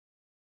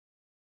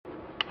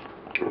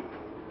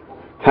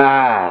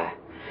Ha!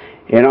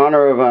 In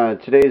honor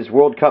of today's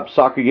World Cup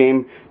soccer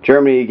game,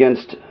 Germany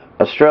against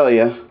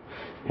Australia,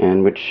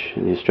 and which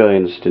the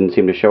Australians didn't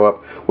seem to show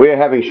up, we are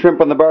having shrimp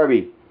on the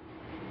Barbie.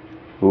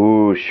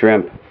 Ooh,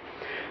 shrimp.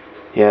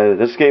 Yeah,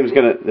 this dinner's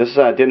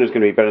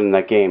gonna be better than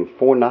that game.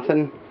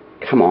 4-0?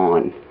 Come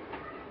on.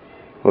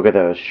 Look at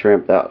those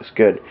shrimp. That looks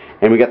good.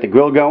 And we got the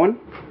grill going.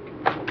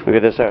 Look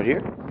at this out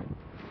here.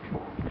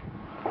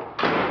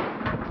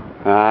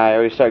 I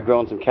already started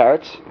grilling some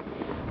carrots.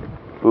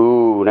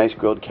 Ooh, nice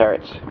grilled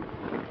carrots.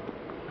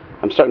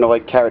 I'm starting to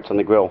like carrots on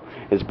the grill.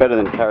 It's better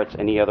than carrots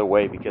any other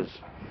way because,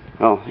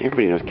 oh,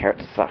 everybody knows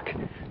carrots suck.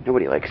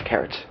 Nobody likes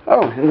carrots.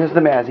 Oh, and there's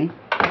the Mazzy.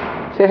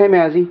 Say hi,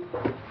 Mazzy.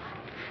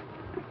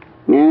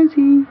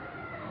 Mazzy.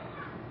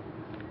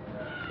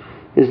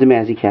 This is the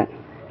Mazzy cat.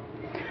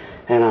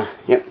 And,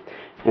 yep.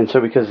 And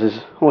so because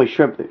there's only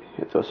shrimp,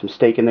 I throw some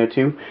steak in there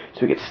too.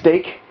 So we get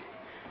steak,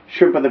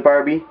 shrimp on the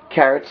Barbie,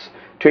 carrots.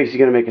 Tracy's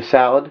gonna make a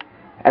salad.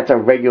 That's a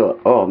regular,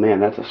 oh man,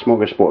 that's a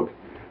smorgasbord.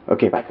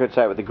 Okay, back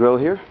outside with the grill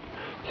here.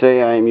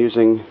 Today I am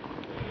using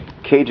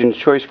Cajun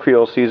Choice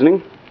Creole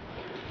seasoning.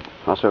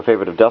 Also a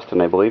favorite of Dustin,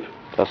 I believe.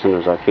 Dustin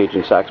is our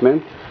Cajun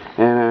saxman.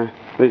 And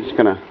we're just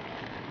gonna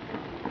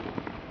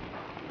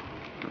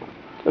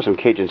throw some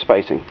Cajun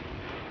spicing.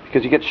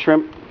 Because you get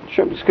shrimp.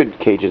 Shrimp is good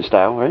Cajun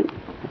style, right?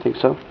 I think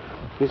so.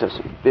 These are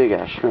some big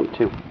ass shrimp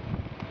too.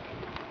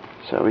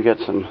 So we got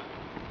some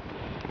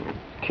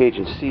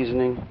Cajun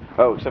seasoning.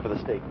 Oh, except for the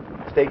steak.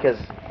 Steak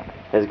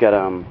has got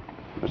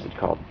what's it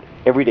called?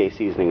 Everyday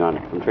seasoning on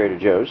it from Trader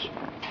Joe's,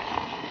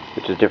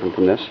 which is different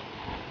from this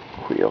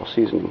Creole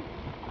seasoning.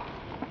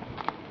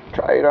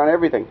 Try it on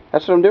everything.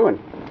 That's what I'm doing.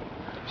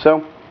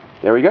 So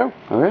there we go.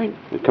 All right,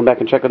 we'll come back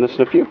and check on this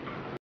in a few.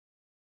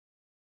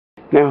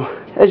 Now,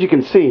 as you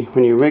can see,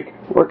 when you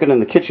working in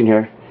the kitchen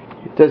here,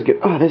 it does get.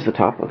 Oh, there's the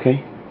top.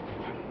 Okay,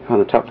 on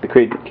the top of the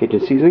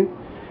Cajun seasoning,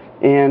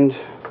 and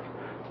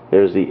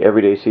there's the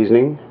everyday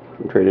seasoning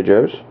from Trader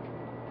Joe's.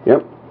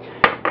 Yep.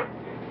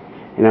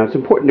 And now it's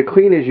important to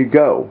clean as you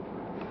go.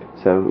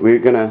 So we're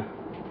gonna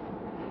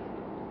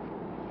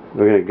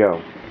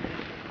go.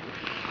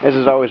 This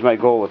is always my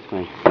goal with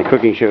my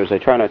cooking shows. I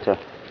try not to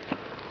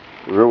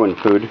ruin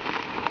food,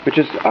 which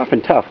is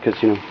often tough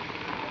because, you know,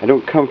 I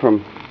don't come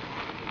from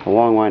a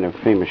long line of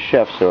famous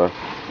chefs or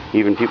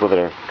even people that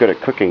are good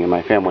at cooking in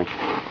my family.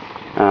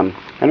 I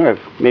know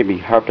I've maybe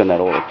harped on that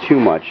a little too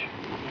much,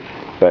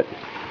 but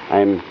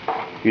I'm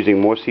using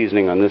more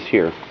seasoning on this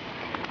here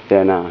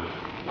than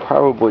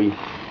probably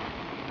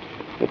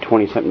the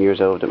 20-something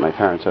years I lived at my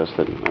parents' house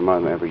that my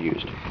mom ever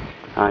used.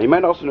 You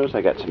might also notice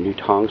I got some new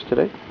tongs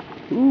today.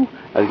 Ooh,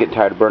 I was getting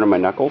tired of burning my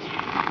knuckles.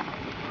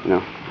 You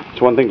know, it's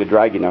one thing to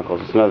drag your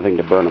knuckles, it's another thing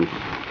to burn them.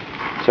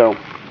 So,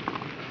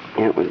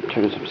 and we're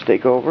turning some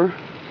steak over.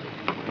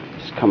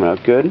 It's coming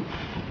out good.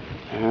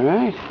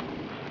 Alright.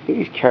 I think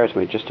these carrots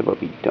might just about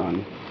be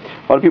done.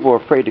 A lot of people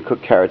are afraid to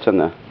cook carrots on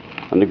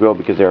the grill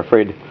because they're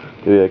afraid to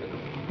be like,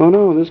 oh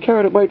no, this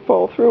carrot, it might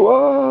fall through,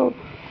 oh!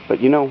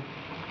 But you know,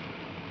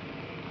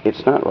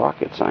 it's not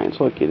rocket science.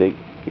 Look, you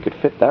could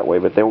fit that way,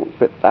 but they won't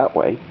fit that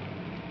way.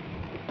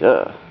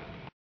 Duh.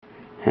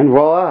 And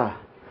voila!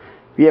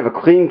 We have a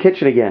clean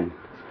kitchen again.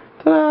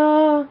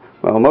 Ta-da!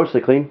 Well,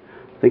 mostly clean.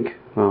 I think,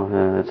 well,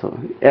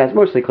 yeah, it's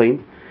mostly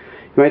clean.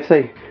 You might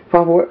say,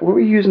 Bobbo, what were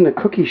you using the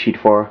cookie sheet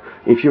for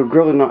if you're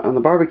grilling on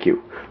the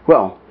barbecue?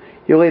 Well,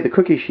 you lay the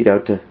cookie sheet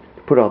out to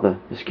put all the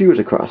skewers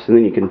across, and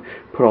then you can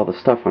put all the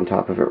stuff on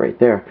top of it right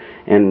there.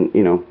 And,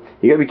 you know,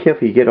 you gotta be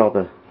careful you get all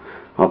the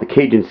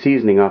Cajun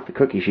seasoning off the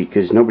cookie sheet,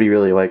 because nobody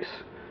really likes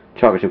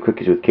chocolate chip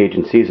cookies with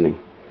Cajun seasoning.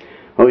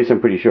 Well, at least I'm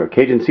pretty sure.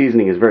 Cajun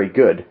seasoning is very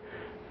good,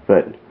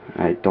 but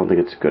I don't think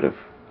it's good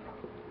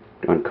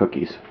on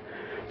cookies.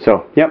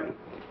 So, yep,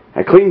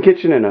 a clean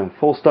kitchen and a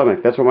full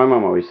stomach. That's what my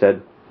mom always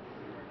said.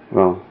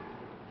 Well,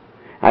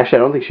 actually,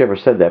 I don't think she ever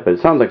said that, but it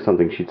sounds like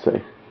something she'd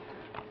say.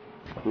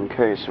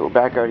 Okay, so we're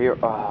back out here.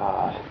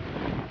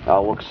 That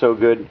looks so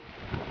good.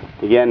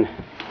 Again,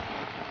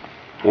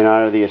 in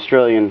honor of the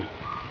Australian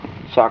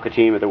soccer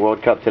team at the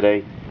World Cup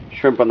today,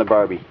 shrimp on the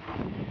Barbie.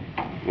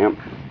 Yep.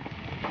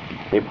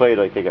 They played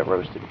like they got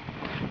roasted.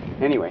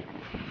 Anyway,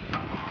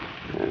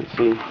 let's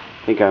see.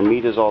 I think our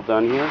meat is all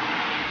done here.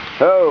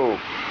 Oh!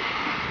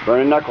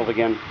 Burning knuckles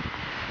again.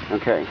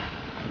 Okay.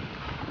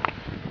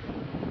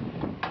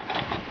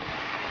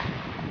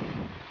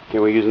 Okay,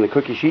 we're using the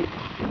cookie sheet.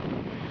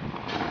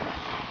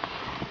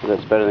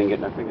 That's better than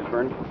getting our fingers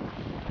burned.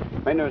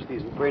 You might notice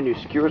these brand new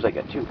skewers I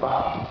got too.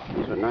 Oh,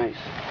 these are nice.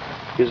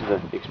 These are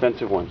the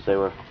expensive ones. They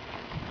were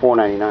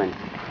 $4.99.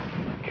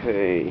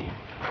 Okay.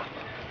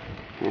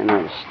 And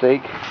now the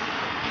steak.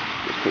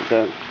 Just take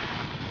that.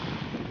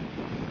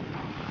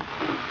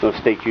 No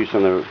steak juice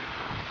on the.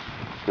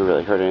 Don't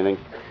really hurt anything.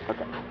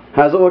 Okay.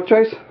 How's it look,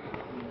 Trace?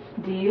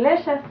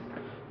 Delicious.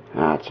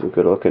 Ah, it's some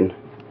good looking.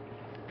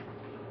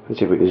 Let's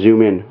see if we can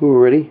zoom in. Ooh,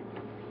 ready?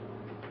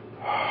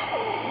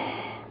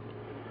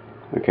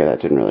 Okay,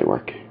 that didn't really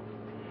work.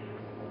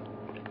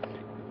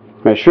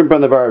 My shrimp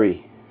on the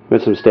Barbie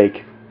with some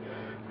steak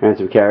and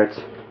some carrots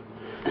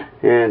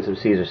and some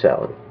Caesar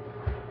salad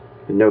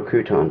with no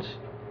croutons.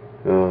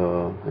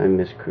 Oh, I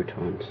miss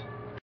croutons.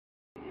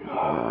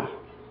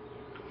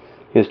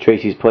 Here's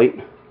Tracy's plate.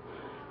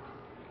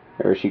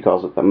 Or she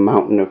calls it the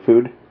mountain of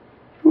food.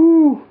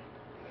 Ooh,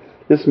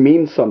 this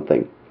means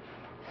something.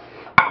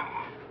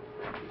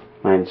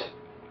 Mine's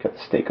got the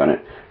steak on it.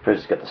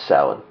 Hers has got the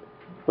salad.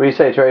 What do you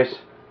say, Trace?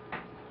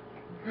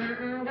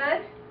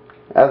 Good.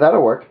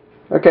 That'll work.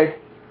 Okay.